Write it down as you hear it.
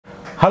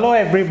Hello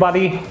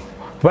everybody,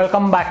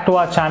 welcome back to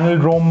our channel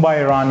Roam by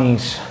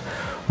Iranis.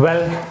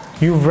 Well,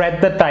 you've read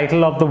the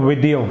title of the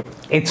video.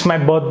 It's my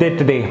birthday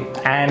today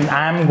and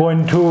I'm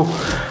going to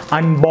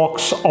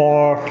unbox,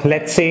 or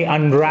let's say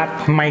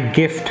unwrap, my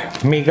gift.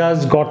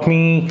 Megha's got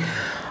me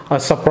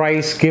a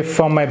surprise gift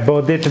for my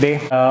birthday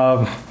today.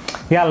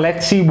 Yeah,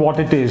 let's see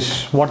what it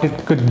is, what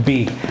it could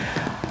be.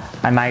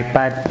 An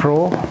iPad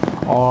Pro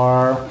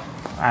or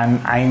an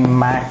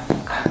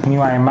iMac, new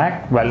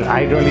iMac. Well,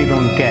 I really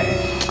don't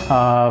care.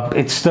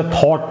 It's the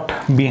thought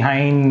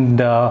behind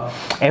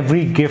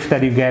every gift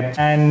that you get.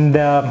 And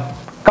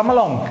come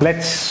along,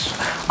 let's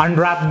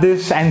unwrap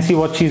this and see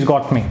what she's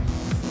got me.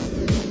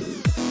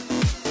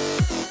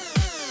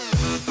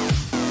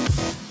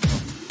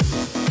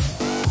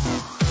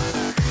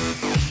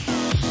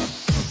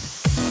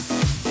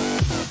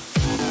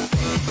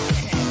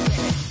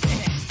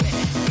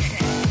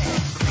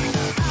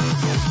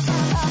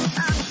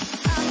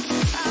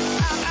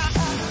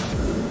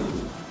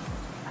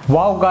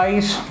 Wow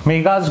guys,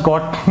 Megha's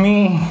got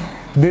me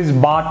this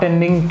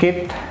bartending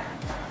kit. It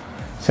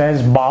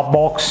says bar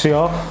box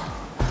here.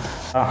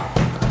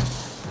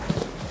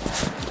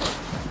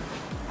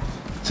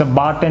 It's a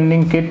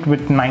bartending kit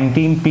with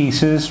 19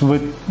 pieces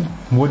with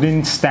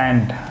wooden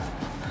stand.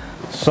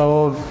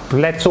 So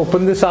let's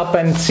open this up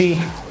and see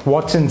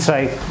what's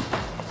inside.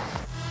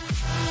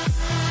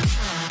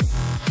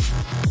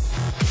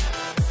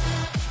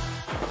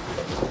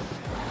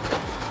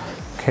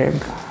 Okay.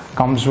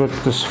 Comes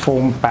with this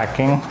foam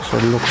packing, so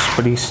it looks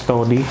pretty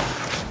sturdy.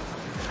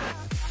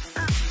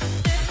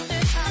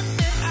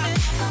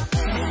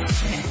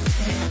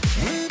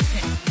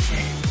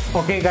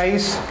 Okay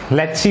guys,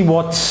 let's see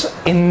what's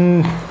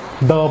in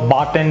the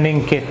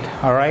bartending kit.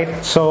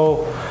 Alright,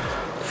 so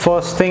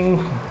first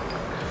thing,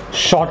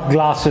 shot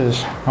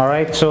glasses.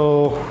 Alright,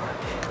 so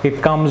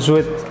it comes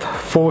with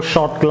 4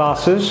 shot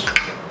glasses.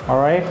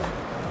 Alright,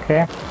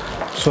 okay,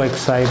 so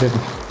excited.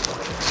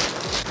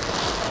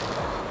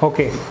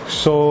 Okay,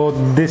 so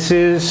this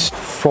is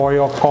for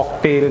your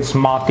cocktails,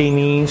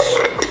 martinis.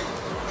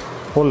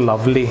 Oh,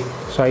 lovely.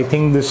 So I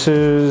think this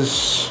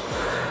is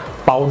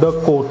powder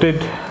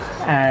coated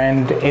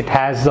and it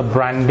has the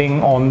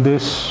branding on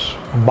this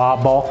bar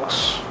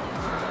box.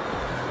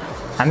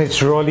 And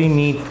it's really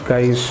neat,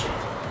 guys.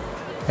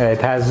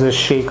 It has this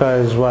shaker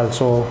as well.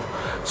 So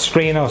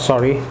strainer,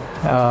 sorry. You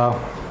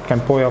can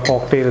pour your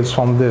cocktails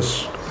from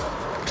this.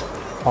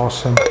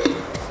 Awesome.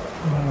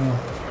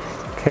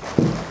 Okay.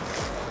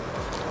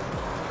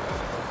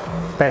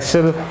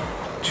 Pestle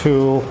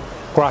to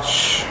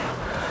crush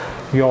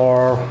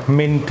your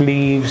mint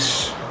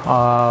leaves,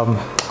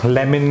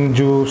 lemon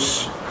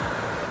juice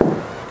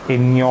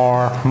in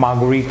your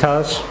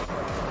margaritas.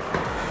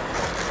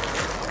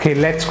 Okay,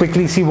 let's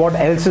quickly see what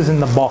else is in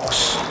the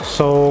box.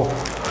 So,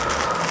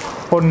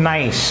 oh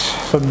nice,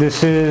 so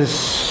this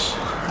is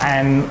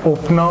an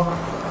opener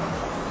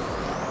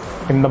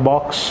in the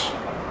box.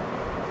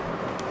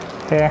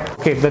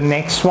 Okay, the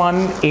next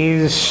one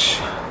is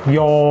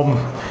your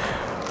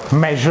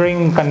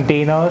measuring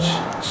containers.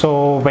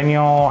 So when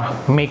you're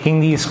making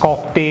these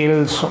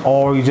cocktails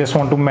or you just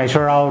want to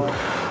measure out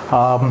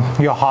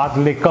your hard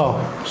liquor,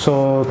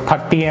 so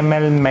 30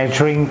 ml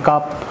measuring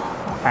cup,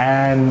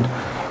 and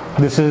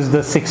this is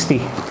the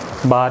 60,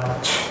 but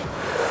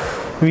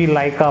we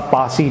like our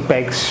Parsi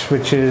pegs,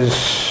 which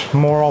is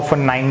more of a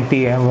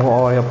 90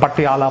 or a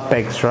Patiala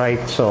pegs, right?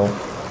 So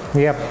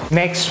yep.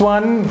 Next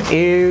one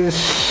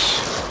is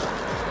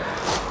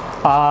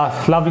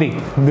lovely.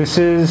 This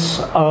is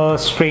a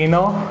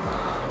strainer.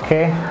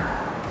 Okay.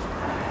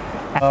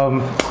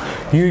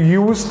 You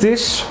use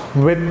this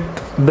with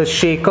the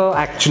shaker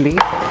actually.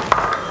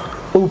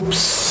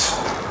 Oops.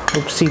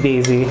 Oopsie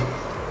daisy.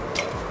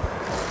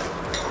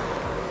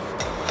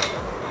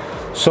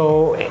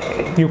 So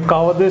you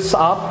cover this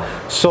up.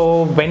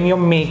 So when you're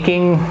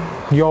making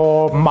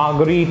your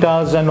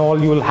margaritas and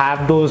all, you'll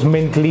have those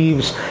mint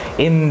leaves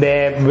in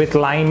there with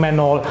lime and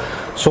all.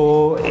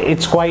 So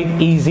it's quite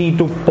easy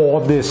to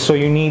pour this. So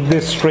you need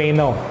this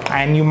strainer,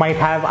 and you might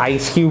have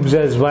ice cubes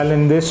as well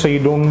in this, so you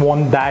don't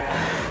want that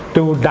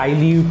to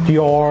dilute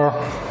your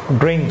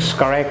drinks,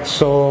 correct?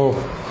 So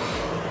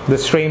the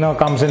strainer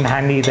comes in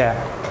handy there.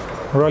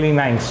 Really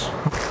nice.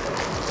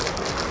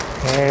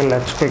 Okay,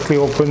 let's quickly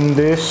open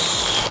this.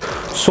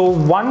 So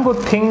one good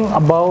thing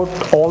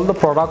about all the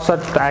products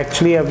that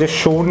actually I've just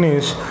shown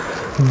is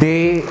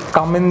they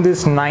come in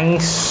this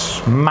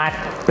nice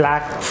matte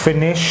black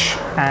finish,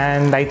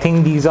 and I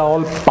think these are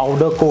all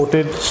powder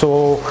coated,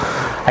 so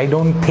I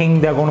don't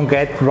think they're going to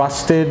get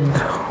rusted,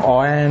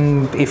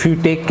 and if you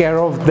take care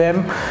of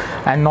them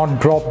and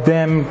not drop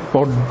them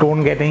or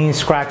don't get any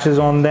scratches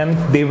on them,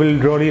 they will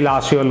really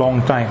last you a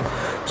long time.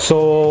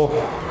 So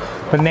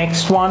the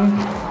next one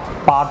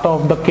part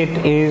of the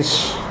kit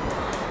is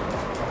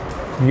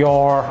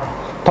your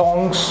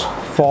tongs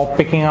for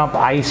picking up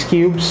ice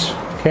cubes.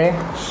 Okay,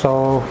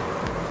 so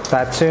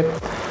that's it.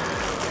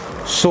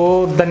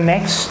 So the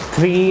next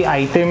 3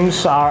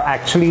 items are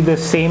actually the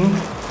same.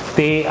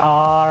 They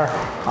are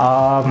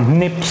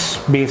nips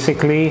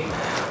basically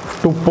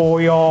to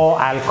pour your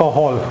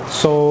alcohol.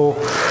 So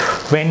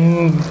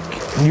when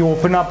you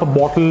open up a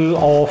bottle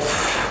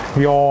of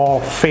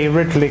your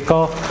favorite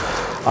liquor,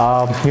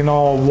 you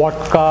know,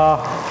 vodka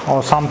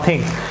or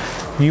something,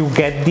 you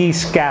get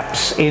these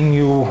caps in.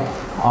 You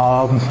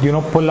you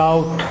know, pull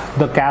out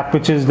the cap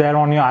which is there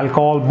on your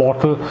alcohol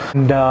bottle,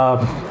 and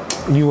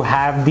you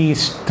have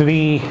these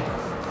three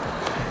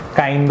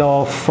kind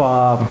of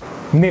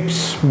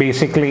nips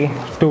basically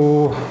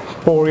to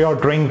pour your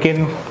drink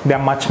in. They're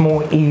much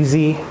more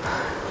easy.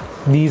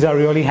 These are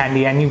really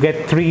handy, and you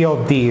get three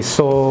of these.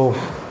 So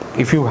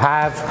if you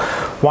have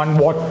one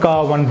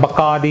vodka, one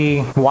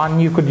Bacardi, one,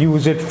 you could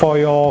use it for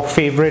your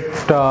favorite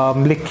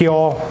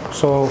liqueur.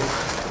 So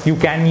you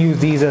can use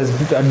these as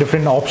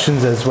different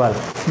options as well.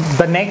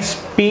 The next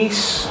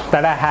piece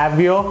that I have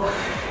here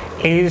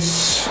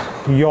is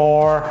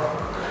your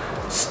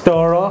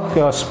stirrer,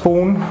 your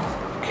spoon.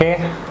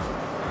 Okay,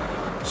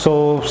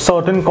 so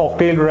certain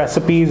cocktail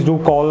recipes do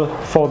call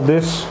for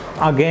this.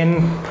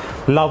 Again,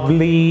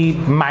 lovely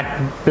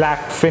matte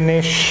black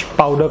finish,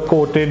 powder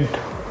coated,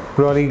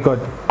 really good.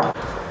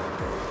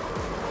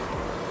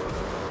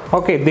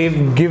 Okay,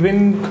 they've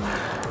given,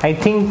 I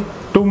think,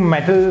 2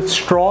 metal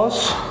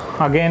straws.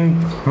 Again,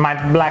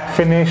 matte black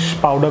finish,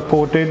 powder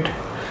coated.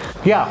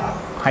 Yeah,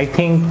 I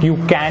think you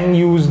can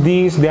use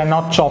these. They are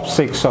not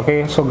chopsticks,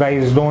 okay? So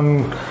guys,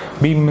 don't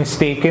be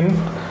mistaken.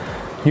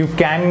 You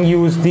can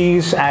use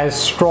these as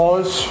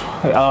straws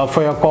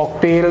for your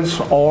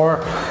cocktails,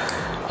 or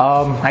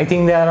I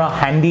think they are a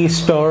handy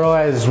stirrer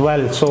as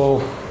well.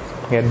 So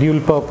yeah, dual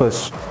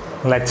purpose.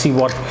 Let's see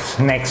what's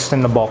next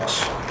in the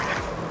box.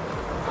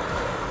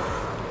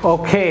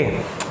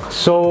 Okay,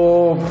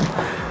 so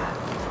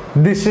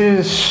this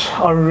is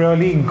a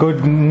really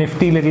good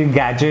nifty little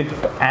gadget,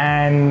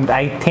 and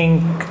I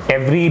think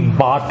every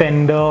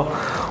bartender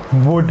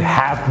would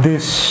have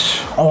this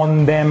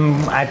on them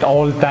at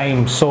all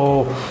times.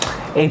 So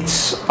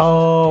it's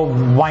a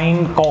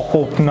wine cork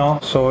opener.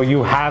 So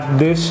you have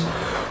this.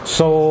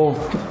 So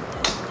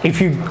if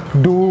you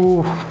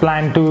do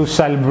plan to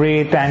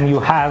celebrate and you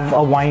have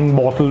a wine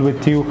bottle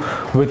with you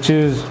which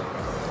is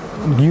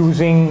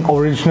using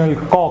original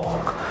cork,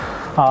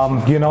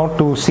 you know,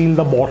 to seal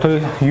the bottle,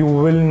 you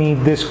will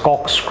need this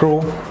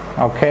corkscrew.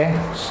 Okay,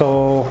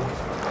 so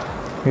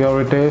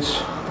here it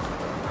is.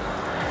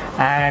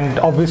 And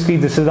obviously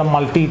this is a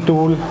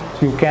multi-tool.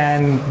 You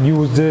can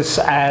use this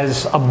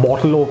as a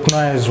bottle opener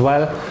as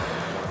well.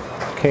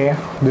 Okay,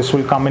 this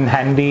will come in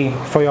handy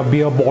for your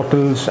beer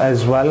bottles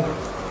as well.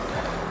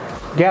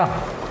 Yeah,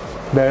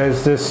 there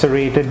is this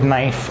serrated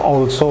knife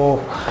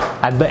also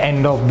at the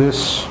end of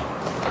this.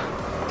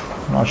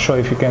 Not sure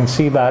if you can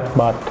see that,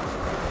 but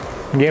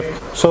yep.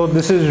 So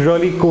this is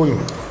really cool.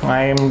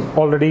 I'm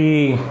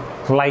already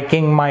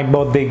liking my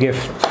birthday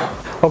gift.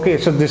 Okay,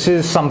 so this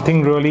is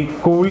something really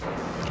cool.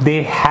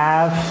 They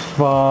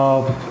have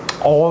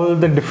all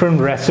the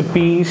different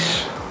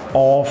recipes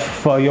of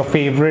your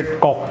favorite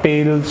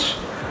cocktails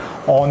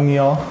on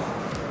here.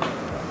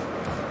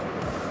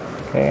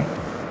 Okay,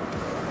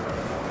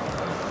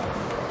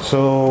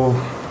 so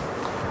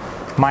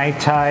Mai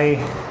Tai,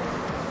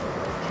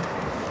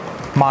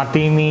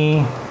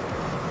 Martini,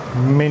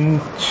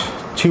 Mint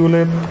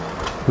Tulip,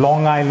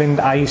 Long Island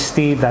iced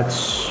tea,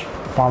 that's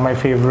one of my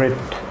favorite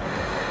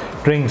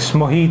drinks.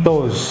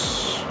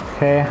 Mojitos,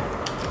 okay,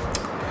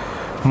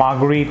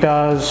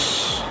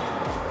 margaritas,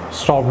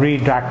 strawberry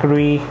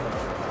daiquiri.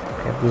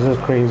 Okay, this is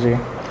crazy.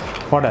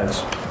 What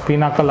else?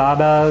 Pina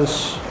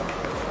coladas.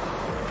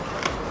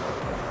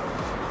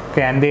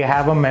 Okay, and they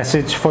have a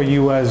message for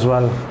you as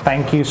well.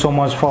 Thank you so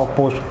much for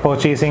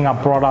purchasing a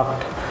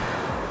product.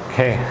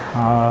 Okay,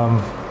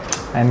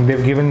 and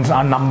they've given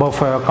a number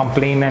for your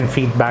complaint and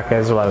feedback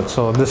as well.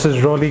 So this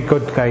is really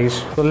good,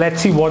 guys. So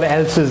let's see what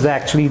else is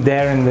actually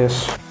there in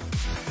this.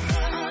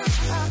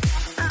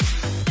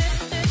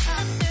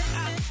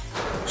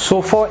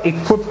 So for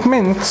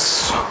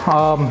equipments,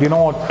 you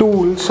know,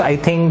 tools, I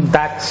think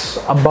that's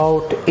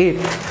about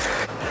it.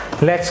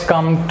 Let's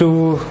come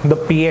to the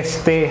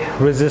pièce de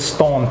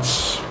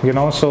résistance, you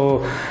know,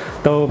 so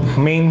the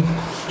main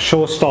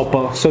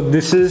showstopper. So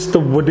this is the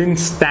wooden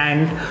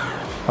stand.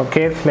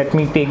 Okay, let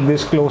me take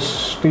this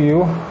close to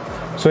you.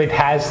 So it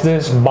has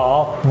this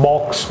bar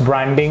box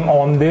branding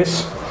on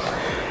this,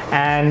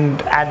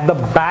 and at the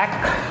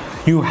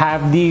back you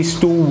have these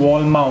 2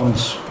 wall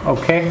mounts,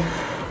 okay,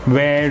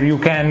 where you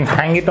can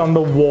hang it on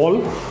the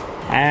wall,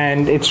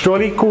 and it's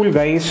really cool,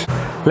 guys.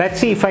 Let's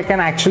see if I can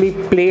actually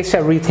place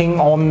everything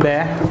on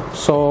there.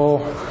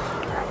 So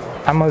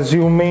I'm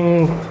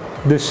assuming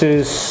this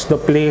is the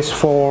place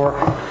for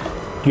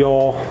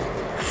your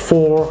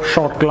 4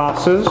 shot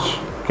glasses.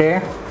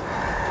 Okay,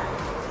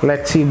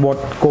 let's see what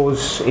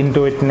goes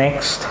into it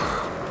next.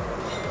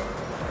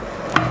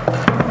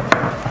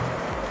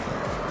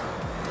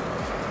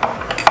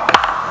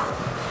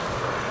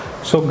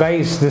 So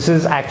guys, this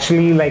is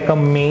actually like a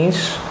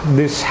maze.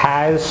 This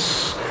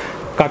has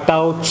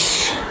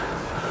cutouts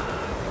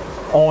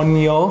on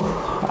here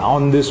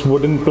on this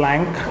wooden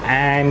plank,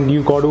 and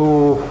you got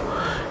to,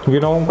 you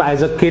know,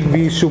 as a kid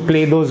we used to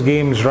play those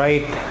games,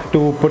 right?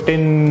 to put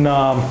in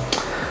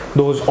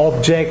those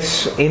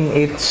objects in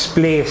its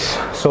place.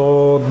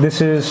 So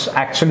this is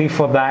actually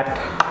for that.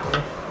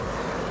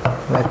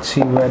 Let's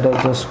see, where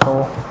does this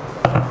go?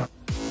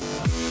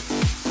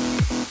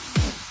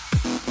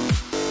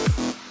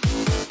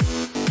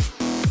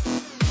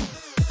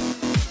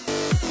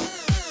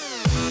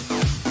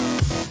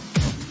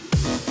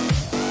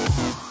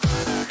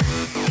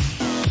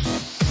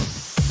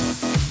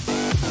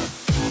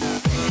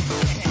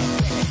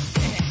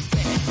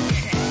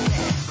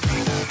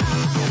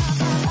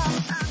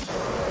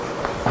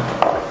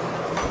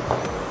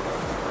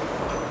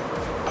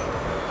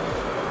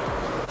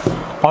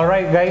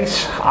 Alright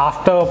guys,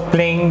 after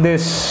playing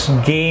this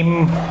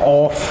game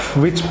of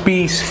which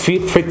piece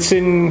fits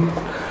in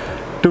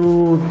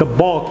to the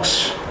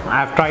box,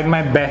 I've tried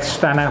my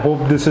best and I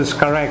hope this is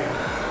correct,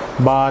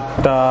 but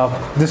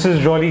this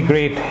is really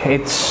great.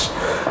 It's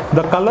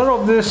the color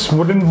of this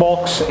wooden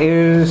box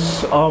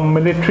is a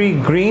military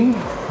green,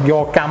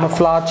 your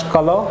camouflage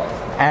color,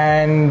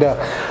 and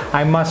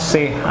I must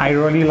say I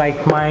really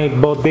like my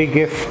birthday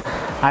gift.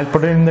 I'll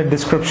put it in the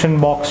description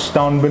box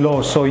down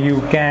below so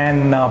you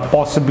can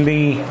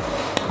possibly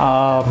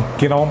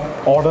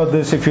order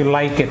this if you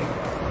like it.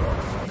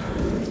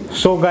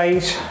 So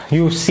guys,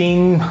 you've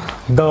seen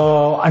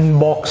the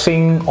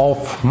unboxing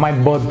of my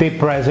birthday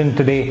present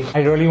today.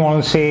 I really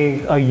want to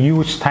say a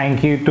huge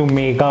thank you to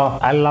Megha.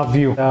 I love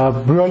you.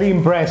 Really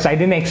impressed. I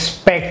didn't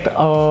expect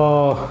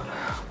a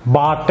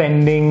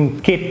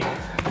bartending kit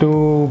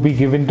to be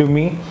given to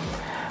me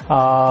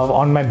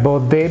on my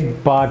birthday,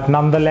 but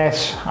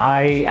nonetheless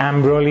I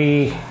am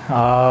really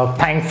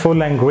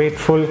thankful and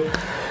grateful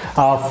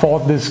for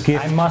this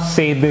gift. I must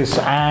say this,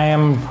 I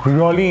am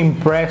really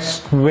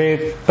impressed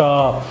with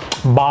Bar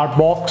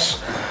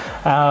Box.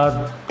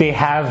 They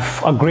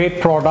have a great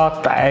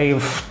product.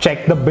 I've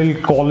checked the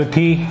build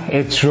quality.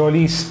 It's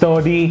really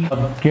sturdy.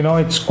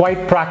 It's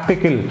quite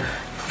practical.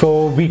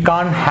 So we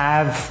can't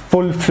have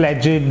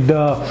full-fledged,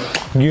 a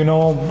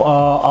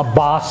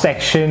bar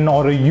section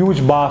or a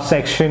huge bar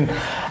section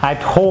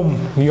at home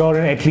here,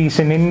 at least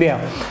in India.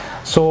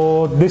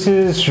 So this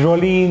is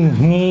really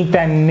neat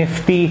and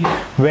nifty,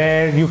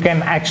 where you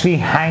can actually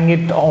hang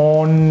it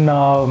on,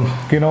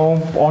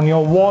 on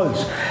your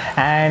walls,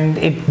 and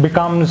it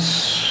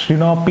becomes,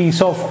 a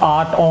piece of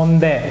art on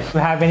there. If you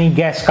have any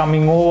guests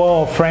coming over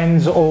or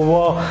friends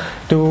over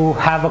to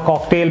have a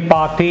cocktail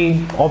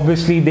party,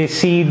 obviously they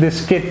see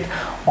this kit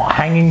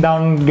hanging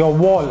down your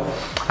wall.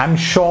 I'm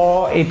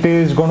sure it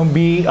is going to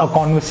be a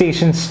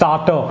conversation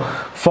starter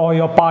for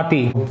your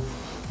party.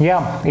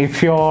 Yeah,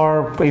 if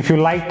you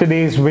like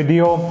today's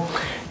video,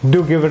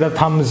 do give it a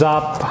thumbs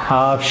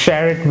up,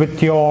 share it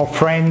with your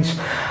friends.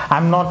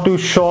 I'm not too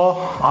sure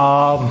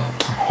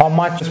how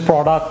much this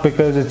product,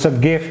 because it's a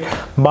gift,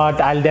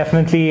 but I'll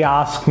definitely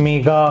ask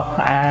Megha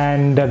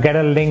and get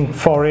a link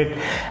for it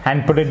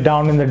and put it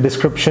down in the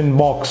description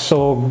box.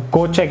 So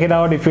go check it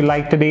out if you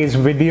like today's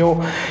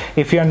video.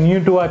 If you're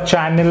new to our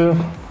channel,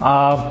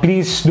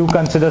 please do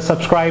consider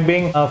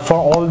subscribing. For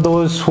all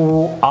those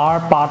who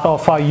are part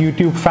of our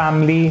YouTube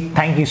family,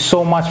 thank you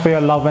so much for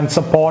your love and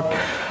support.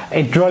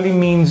 It really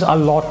means a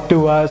lot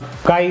to us.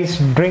 Guys,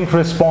 drink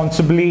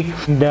responsibly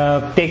and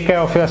take care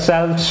of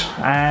yourselves,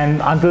 and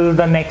until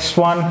the next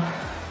one,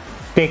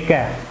 take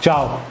care.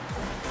 Ciao.